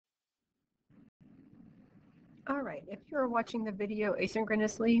All right, if you're watching the video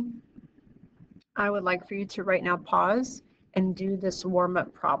asynchronously, I would like for you to right now pause and do this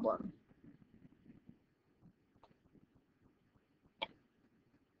warm-up problem.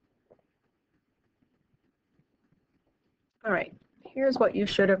 All right, here's what you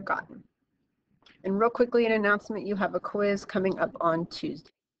should have gotten. And real quickly, an announcement, you have a quiz coming up on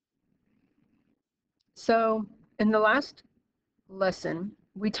Tuesday. So in the last lesson,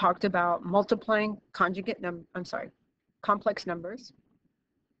 we talked about multiplying complex numbers.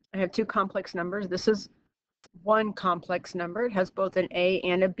 I have two complex numbers. This is one complex number. It has both an A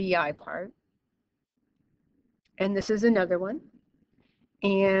and a BI part. And this is another one.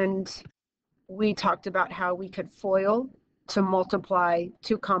 And we talked about how we could FOIL to multiply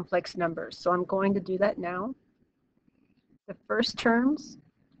two complex numbers. So I'm going to do that now. The first terms,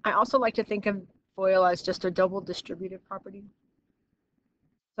 I also like to think of FOIL as just a double distributive property.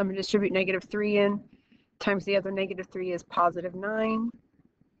 So I'm going to distribute -3 in, times the other -3 is +9.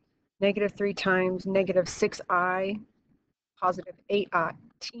 -3 times -6i,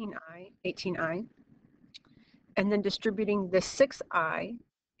 +18i. And then distributing the 6i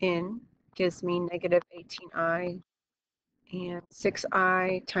in gives me -18i, and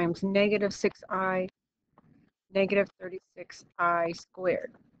 6i times -6i, -36i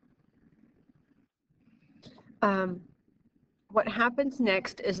squared. What happens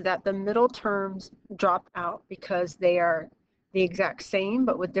next is that the middle terms drop out because they are the exact same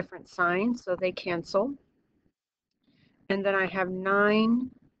but with different signs, so they cancel. And then I have 9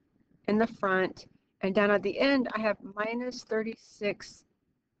 in the front, and down at the end I have -36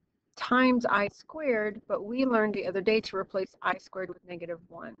 times I squared, but we learned the other day to replace I squared with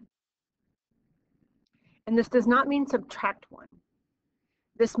 -1. And this does not mean subtract 1.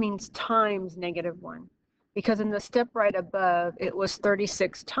 This means times -1. Because in the step right above, it was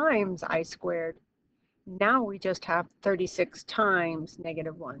 36 times I squared. Now we just have 36 times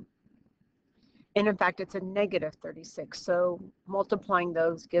 -1. And in fact, it's a -36. So multiplying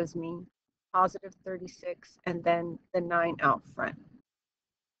those gives me +36 and then the 9 out front,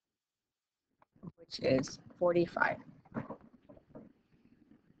 which is 45.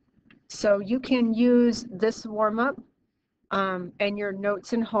 So you can use this warm-up and your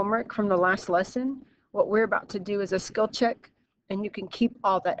notes and homework from the last lesson. What we're about to do is a skill check, and you can keep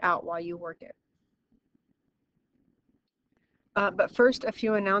all that out while you work it. But first, a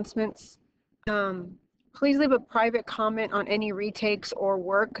few announcements. Please leave a private comment on any retakes or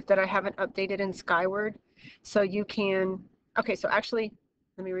work that I haven't updated in Skyward. So you can, okay, so actually,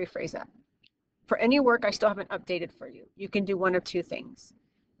 let me rephrase that. For any work I still haven't updated for you, you can do one of two things.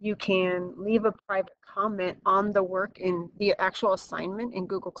 You can leave a private comment on the work in the actual assignment in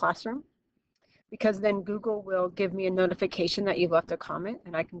Google Classroom, because then Google will give me a notification that you've left a comment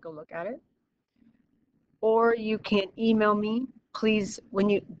and I can go look at it. Or you can email me. Please, when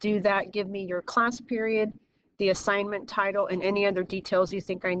you do that, give me your class period, the assignment title, and any other details you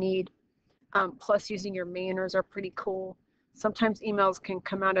think I need. Plus, using your manners are pretty cool. Sometimes emails can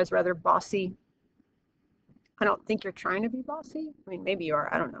come out as rather bossy. I don't think you're trying to be bossy. I mean, maybe you are,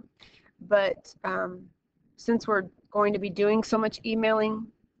 I don't know. But since we're going to be doing so much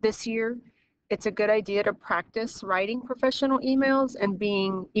emailing this year, it's a good idea to practice writing professional emails and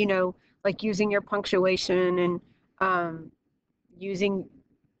being, you know, like using your punctuation and using,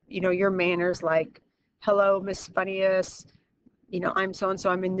 you know, your manners, like, hello, Miss Farias, you know, I'm so-and-so,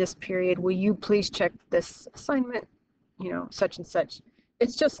 I'm in this period. Will you please check this assignment, you know, such and such.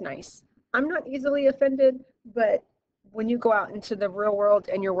 It's just nice. I'm not easily offended, but when you go out into the real world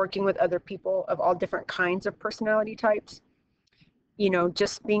and you're working with other people of all different kinds of personality types, you know,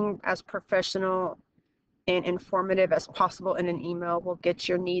 just being as professional and informative as possible in an email will get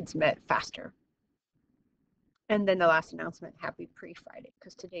your needs met faster. And then the last announcement, happy pre-Friday,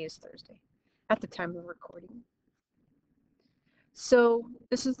 because today is Thursday at the time of recording. So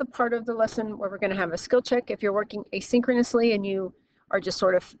this is the part of the lesson where we're going to have a skill check. If you're working asynchronously and you are just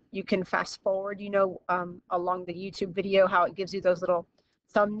sort of, you can fast forward, you know, along the YouTube video, how it gives you those little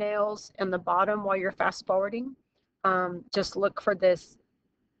thumbnails in the bottom while you're fast forwarding. Just look for this,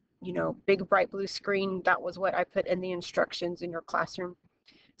 you know, big bright blue screen. That was what I put in the instructions in your classroom.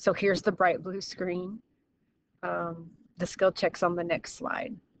 So here's the bright blue screen. The skill check's on the next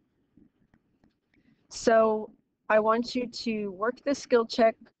slide. So I want you to work the skill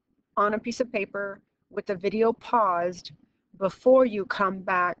check on a piece of paper with the video paused before you come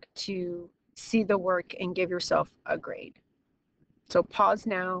back to see the work and give yourself a grade. So pause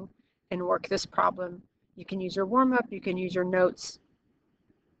now and work this problem. You can use your warm-up, you can use your notes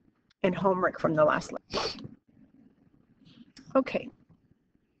and homework from the last lesson. Okay,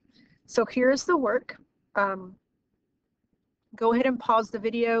 so here's the work. Go ahead and pause the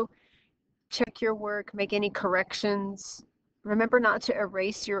video, check your work, make any corrections. Remember not to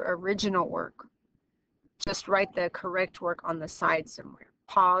erase your original work. Just write the correct work on the side somewhere.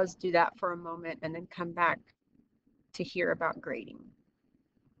 Pause, do that for a moment, and then come back to hear about grading.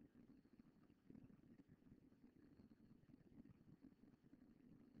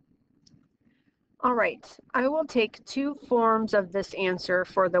 All right, I will take two forms of this answer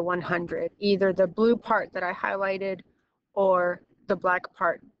for the 100, either the blue part that I highlighted or the black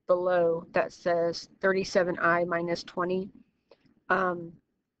part below that says 37i minus 20.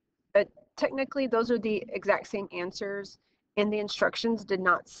 But technically, those are the exact same answers, and the instructions did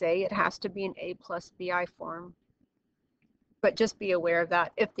not say it has to be an A plus BI form. But just be aware of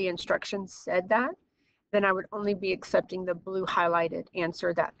that. If the instructions said that, then I would only be accepting the blue highlighted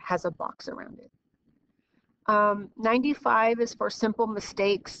answer that has a box around it. 95 is for simple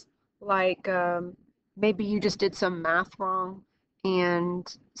mistakes, like maybe you just did some math wrong. And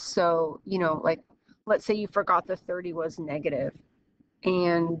so, you know, like, let's say you forgot the 30 was negative,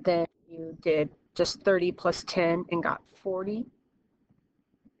 and then you did just 30 plus 10 and got 40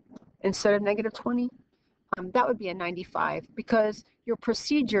 instead of negative 20. That would be a 95 because your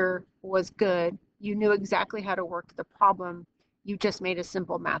procedure was good. You knew exactly how to work the problem. You just made a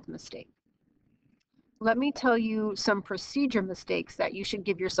simple math mistake. Let me tell you some procedure mistakes that you should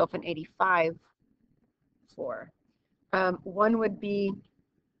give yourself an 85 for. One would be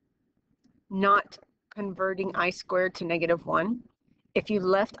not converting I squared to negative 1. If you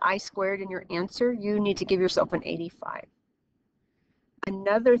left I squared in your answer, you need to give yourself an 85.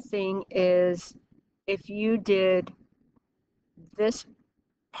 Another thing is if you did this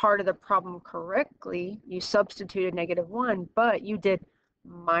part of the problem correctly, you substituted negative 1, but you did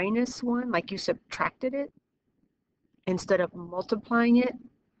minus 1, like you subtracted it instead of multiplying it.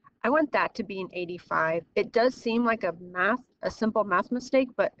 I want that to be an 85. It does seem like a simple math mistake,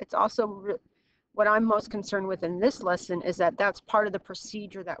 but it's also what I'm most concerned with in this lesson is that that's part of the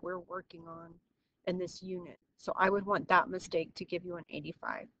procedure that we're working on in this unit. So I would want that mistake to give you an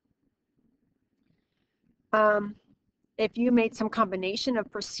 85. If you made some combination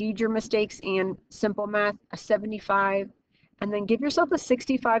of procedure mistakes and simple math, a 75, and then give yourself a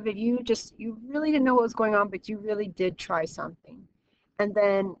 65 if you really didn't know what was going on, but you really did try something. And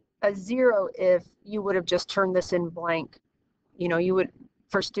then a 0 if you would have just turned this in blank. You know, you would,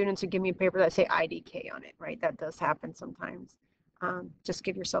 for students who give me a paper that say IDK on it, right? That does happen sometimes. Just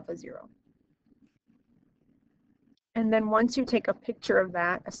give yourself a 0. And then once you take a picture of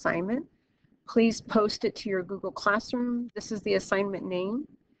that assignment, please post it to your Google Classroom. This is the assignment name.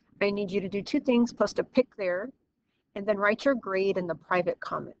 I need you to do two things: post a pic there, and then write your grade in the private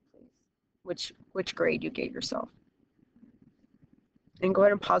comment, please, which grade you gave yourself. And go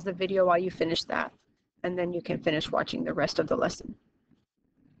ahead and pause the video while you finish that, and then you can finish watching the rest of the lesson.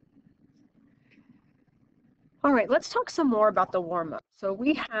 All right, let's talk some more about the warm-up. So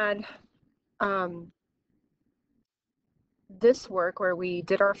we had this work where we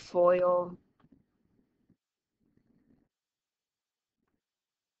did our FOIL.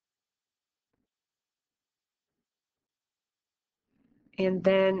 And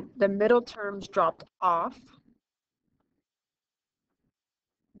then the middle terms dropped off.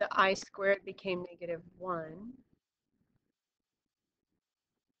 The I squared became negative 1.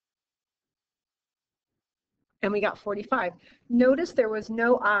 And we got 45. Notice there was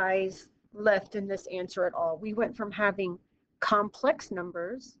no i's left in this answer at all. We went from having complex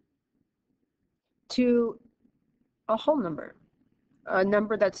numbers to a whole number, a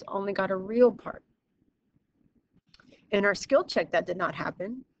number that's only got a real part. In our skill check, that did not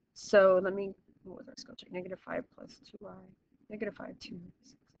happen. So what was our skill check? Negative 5 plus 2i, negative 5, 2,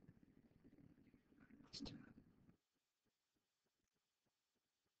 6.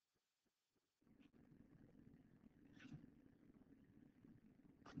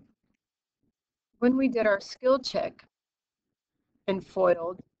 When we did our skill check and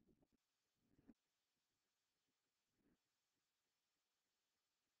FOILed,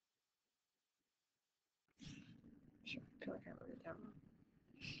 I feel like I wrote it down.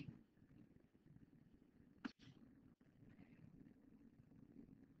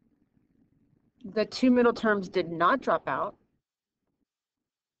 The two middle terms did not drop out.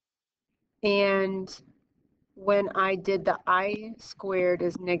 And when I did the I squared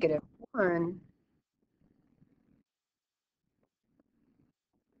is negative 1,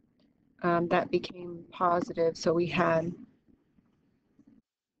 that became positive. So we had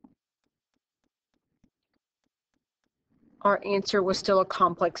our answer was still a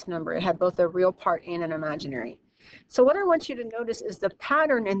complex number. It had both a real part and an imaginary. So what I want you to notice is the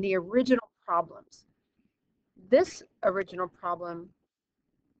pattern in the original problems. this original problem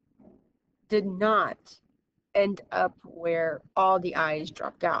did not end up where all the i's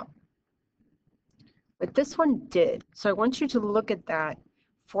dropped out, but this one did. So I want you to look at that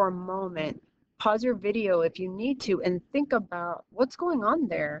for a moment. Pause your video if you need to and think about what's going on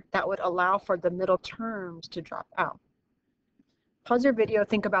there that would allow for the middle terms to drop out. Pause your video,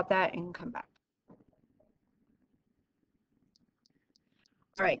 think about that, and come back.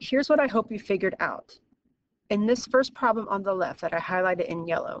 All right, here's what I hope you figured out. In this first problem on the left that I highlighted in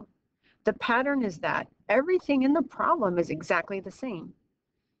yellow, the pattern is that everything in the problem is exactly the same.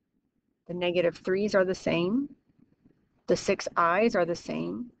 The -3's are the same. The 6i's are the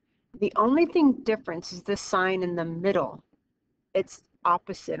same. The only thing different is this sign in the middle. It's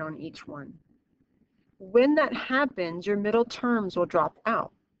opposite on each one. When that happens, your middle terms will drop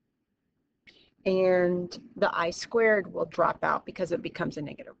out. And the I squared will drop out because it becomes a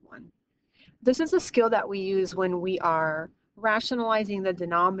 -1. This is a skill that we use when we are rationalizing the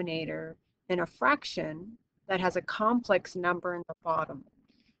denominator in a fraction that has a complex number in the bottom.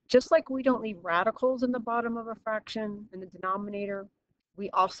 Just like we don't leave radicals in the bottom of a fraction in the denominator, we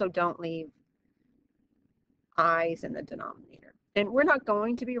also don't leave i's in the denominator. And we're not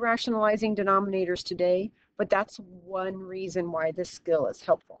going to be rationalizing denominators today, but that's one reason why this skill is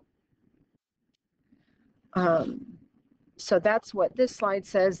helpful. So that's what this slide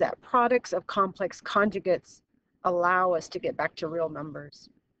says, that products of complex conjugates allow us to get back to real numbers.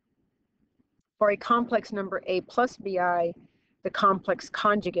 For a complex number a plus bi, the complex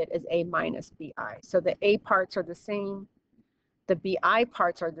conjugate is a minus bi. So the a parts are the same, the bi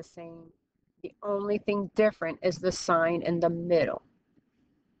parts are the same. The only thing different is the sign in the middle.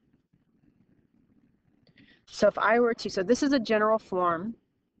 So if I were to, so this is a general form.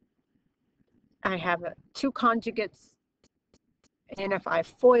 I have two conjugates, and if I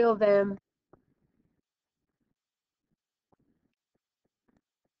FOIL them,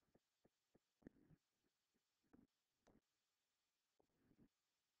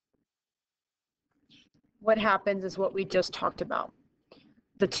 what happens is what we just talked about.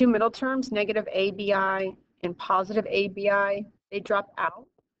 The two middle terms, negative ABI and positive ABI, they drop out,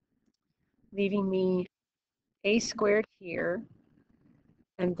 leaving me a squared here,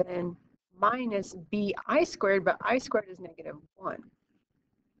 and then minus bi squared, but I squared is -1.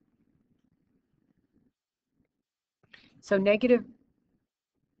 So negative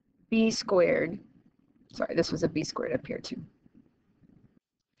b squared, sorry, this was a b squared up here too.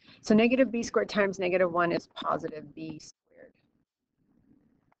 So negative b squared times -1 is positive b squared.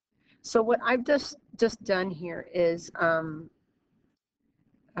 So what I've just done here is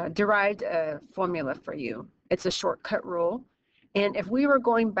derived a formula for you. It's a shortcut rule. And if we were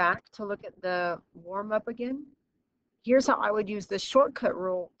going back to look at the warm-up again, here's how I would use the shortcut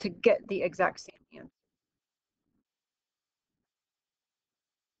rule to get the exact same answer.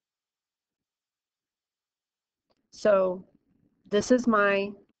 So this is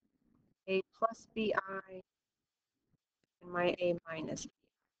my a plus bi and my a minus bi.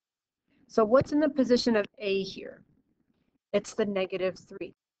 So what's in the position of a here? It's the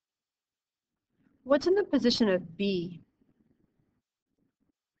 -3. What's in the position of b?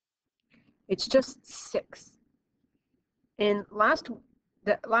 It's just 6. In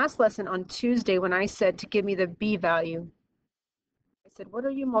the last lesson on Tuesday, when I said to give me the b value, I said, what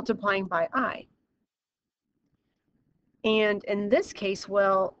are you multiplying by I? And in this case,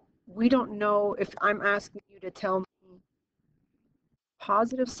 well, we don't know if I'm asking you to tell me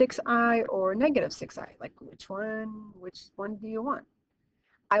positive 6i or negative 6i. Like which one do you want?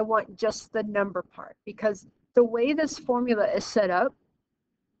 I want just the number part, because the way this formula is set up,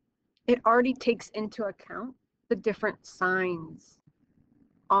 it already takes into account the different signs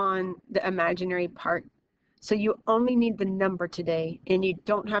on the imaginary part. So you only need the number today, and you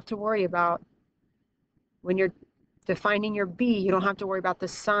don't have to worry about, when you're defining your b, you don't have to worry about the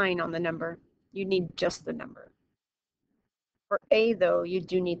sign on the number. You need just the number. For a, though, you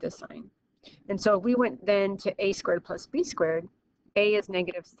do need the sign. And so if we went then to a squared plus b squared, a is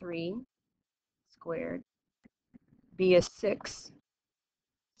 -3 squared, b is 6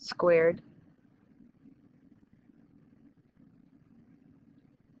 squared,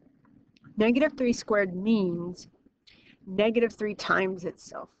 -3 squared means -3 times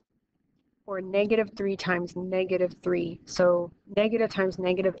itself, or -3 times -3. So negative times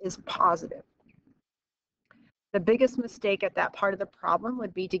negative is positive. The biggest mistake at that part of the problem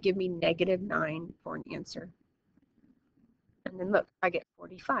would be to give me -9 for an answer. And then look, I get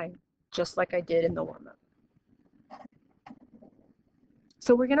 45, just like I did in the warm-up.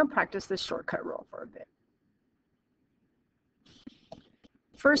 So we're going to practice this shortcut rule for a bit.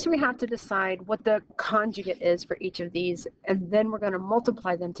 first we have to decide what the conjugate is for each of these, and then we're going to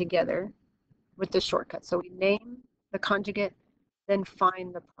multiply them together with the shortcut. So we name the conjugate, then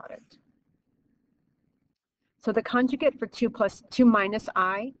find the product. So the conjugate for 2 minus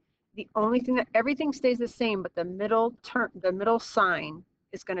I, the only thing that everything stays the same, but the middle sign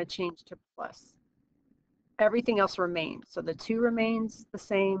is going to change to plus. Everything else remains. So the 2 remains the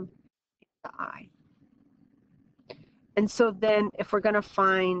same, the I. And so then if we're going to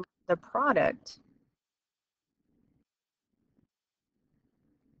find the product,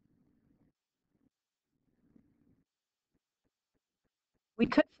 we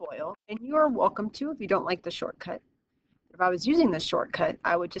could FOIL, and you are welcome to if you don't like the shortcut. If I was using the shortcut,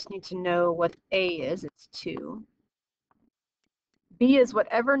 I would just need to know what A is. It's 2. B is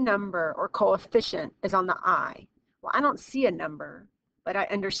whatever number or coefficient is on the I. Well, I don't see a number, but I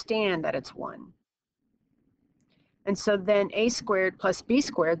understand that it's 1. And so then A squared plus B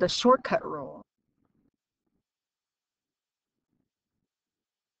squared, the shortcut rule,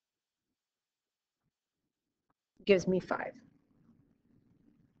 gives me 5.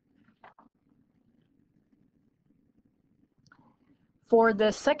 For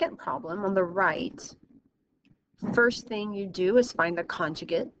the second problem on the right, first thing you do is find the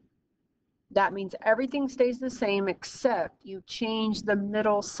conjugate. That means everything stays the same except you change the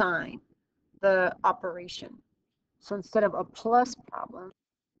middle sign, the operation. So instead of a plus problem,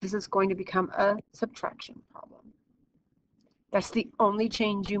 this is going to become a subtraction problem. That's the only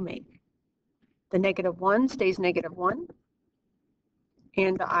change you make. The -1 stays -1,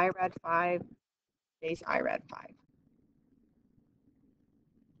 and the IRAD 5 stays IRAD 5.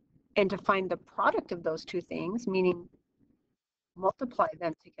 And to find the product of those two things, meaning multiply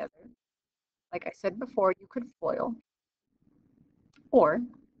them together, like I said before, you could FOIL, or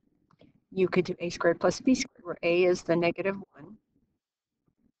you could do A squared plus B squared, where A is the -1,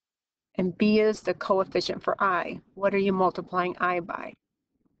 and B is the coefficient for I. What are you multiplying I by?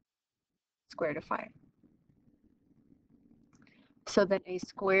 Square root of 5. So then A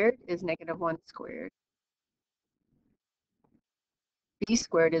squared is -1 squared. B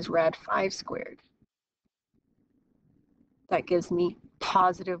squared is rad 5 squared. That gives me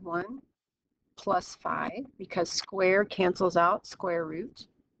 +1 plus 5, because square cancels out square root,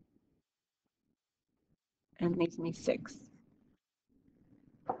 and leaves me 6.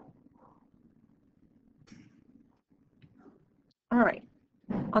 All right,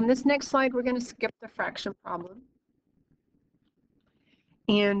 on this next slide, we're going to skip the fraction problem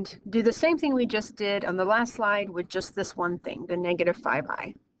and do the same thing we just did on the last slide with just this one thing, the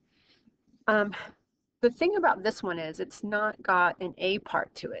 -5i. The thing about this one is it's not got an a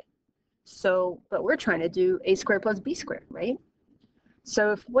part to it. So, but we're trying to do a squared plus b squared, right?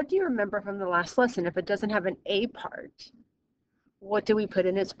 So what do you remember from the last lesson? If it doesn't have an a part, what do we put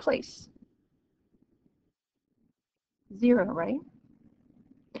in its place? 0, right?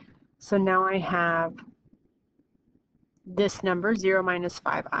 So now I have this number, 0 minus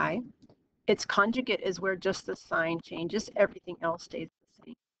 5i. Its conjugate is where just the sign changes. Everything else stays the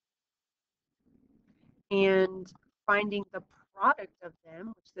same. And finding the product of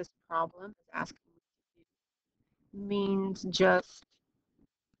them, which this problem is asking me to do, means just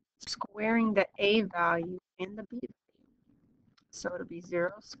squaring the a value and the b value. So it'll be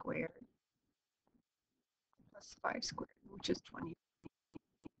 0 squared plus 5 squared, which is 20.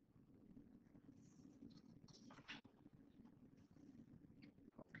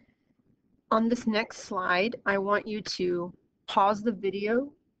 On this next slide, I want you to pause the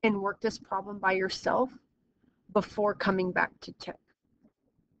video and work this problem by yourself before coming back to check.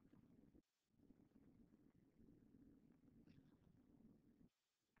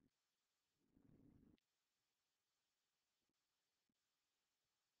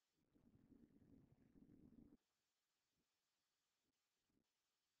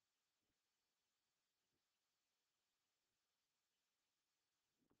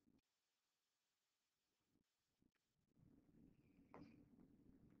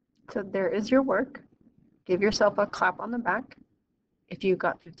 So there is your work. Give yourself a clap on the back if you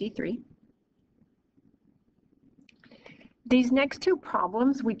got 53. These next two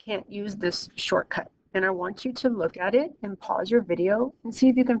problems, we can't use this shortcut. And I want you to look at it and pause your video and see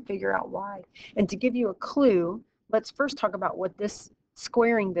if you can figure out why. And to give you a clue, let's first talk about what this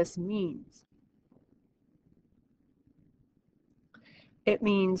squaring this means. It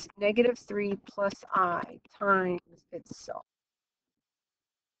means -3 plus I times itself.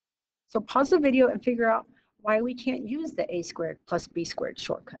 So pause the video and figure out why we can't use the a squared plus b squared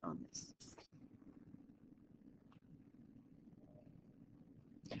shortcut on this.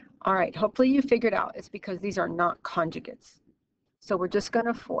 All right, hopefully you figured out it's because these are not conjugates. So we're just going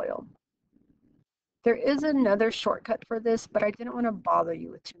to FOIL. There is another shortcut for this, but I didn't want to bother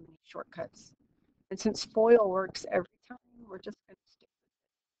you with too many shortcuts. And since FOIL works every time, we're just going to stick with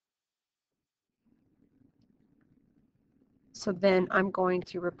it. So then I'm going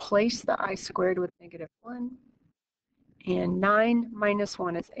to replace the I squared with -1. And 9 minus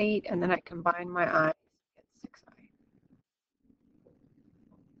 1 is 8, and then I combine my i's, get 6i.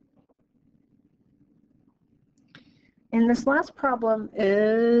 And this last problem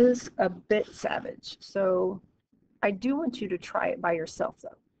is a bit savage, so I do want you to try it by yourself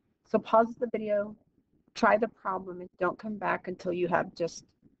though. So pause the video, try the problem, and don't come back until you have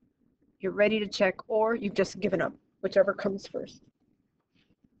you're ready to check or you've just given up, whichever comes first.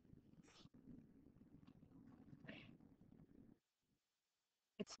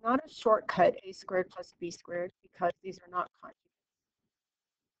 It's not a shortcut, a squared plus b squared, because these are not conjugates.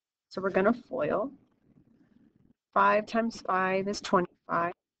 So we're going to FOIL. 5 times 5 is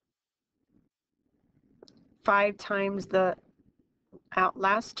 25. 5 times the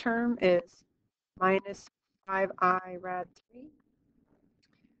last term is minus 5i rad 3.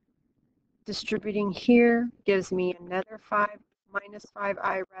 Distributing here gives me another 5 minus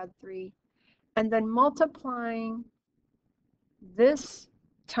 5i rad 3. And then multiplying this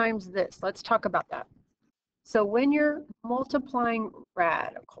times this. Let's talk about that. So when you're multiplying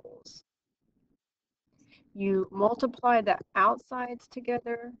radicals, you multiply the outsides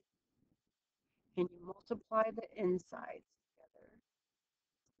together and you multiply the insides together.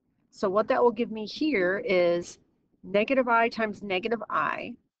 So what that will give me here is negative I times negative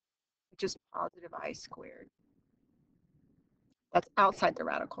I, which is positive I squared. That's outside the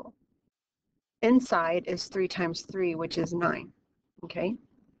radical. Inside is 3 times 3, which is 9. Okay.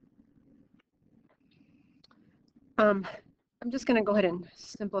 I'm just going to go ahead and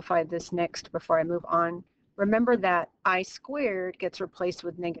simplify this next before I move on. Remember that I squared gets replaced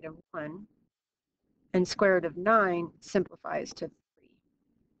with -1, and square root of 9 simplifies to 3.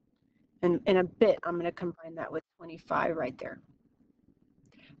 And in a bit, I'm going to combine that with 25 right there.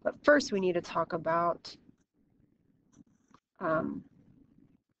 But first, we need to talk about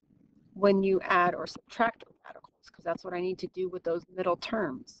when you add or subtract radicals, because that's what I need to do with those middle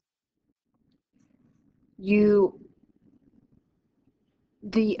terms.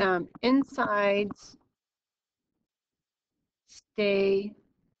 The insides stay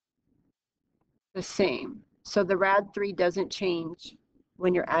the same. So the rad 3 doesn't change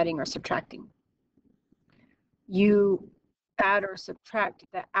when you're adding or subtracting. You add or subtract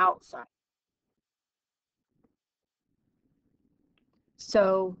the outside.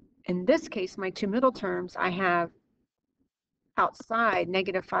 So in this case, my two middle terms, I have outside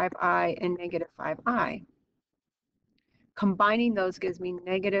negative 5i and negative 5i. Combining those gives me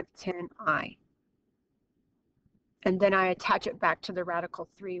negative 10i. And then I attach it back to the radical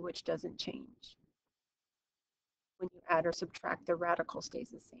 3, which doesn't change. When you add or subtract, the radical stays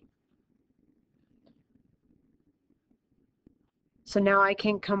the same. So now I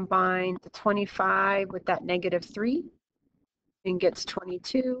can combine the 25 with that negative 3 and gets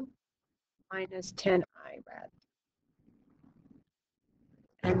 22 minus 10i rad.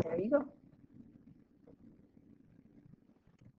 And there you go.